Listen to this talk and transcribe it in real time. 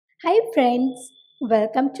Hi friends,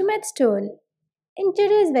 welcome to Mathstoon. In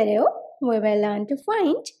today's video, we will learn to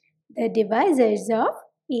find the divisors of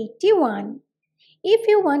 81. If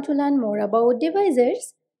you want to learn more about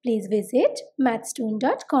divisors, please visit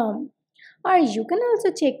mathstoon.com or you can also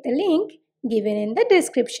check the link given in the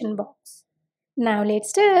description box. Now let's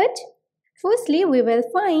start. Firstly, we will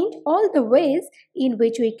find all the ways in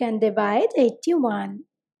which we can divide 81.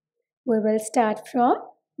 We will start from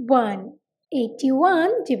 1.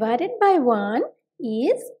 81 divided by 1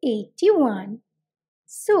 is 81.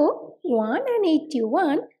 So, 1 and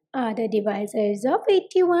 81 are the divisors of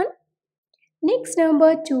 81. Next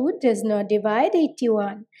number 2 does not divide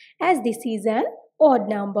 81 as this is an odd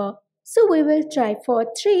number. So, we will try for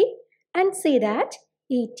 3 and say that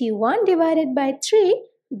 81 divided by 3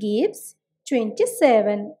 gives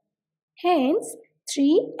 27. Hence,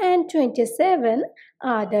 3 and 27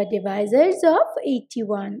 are the divisors of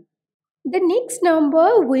 81. The next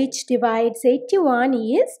number which divides 81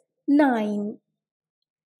 is 9.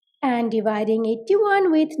 And dividing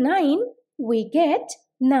 81 with 9, we get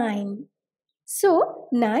 9. So,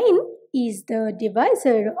 9 is the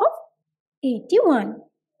divisor of 81.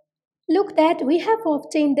 Look that we have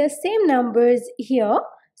obtained the same numbers here,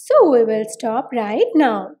 so we will stop right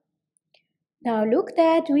now. Now look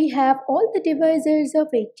that we have all the divisors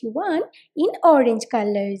of 81 in orange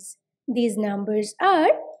colors. These numbers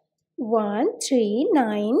are 1, 3,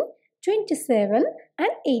 9, 27 and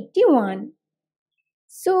 81.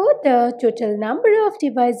 So the total number of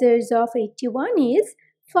divisors of 81 is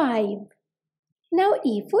 5. Now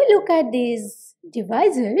if we look at these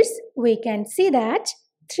divisors, we can see that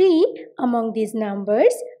 3 among these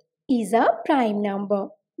numbers is a prime number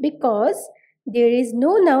because there is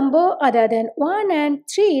no number other than 1 and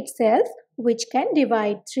 3 itself which can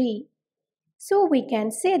divide 3. So we can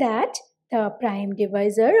say that the prime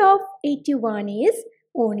divisor of 81 is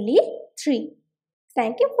only 3.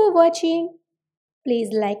 Thank you for watching.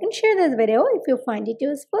 Please like and share this video. If you find it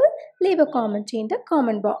useful, leave a comment in the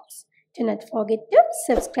comment box. Do not forget to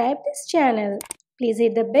subscribe this channel. Please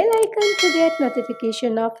hit the bell icon to get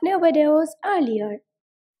notification of new videos earlier.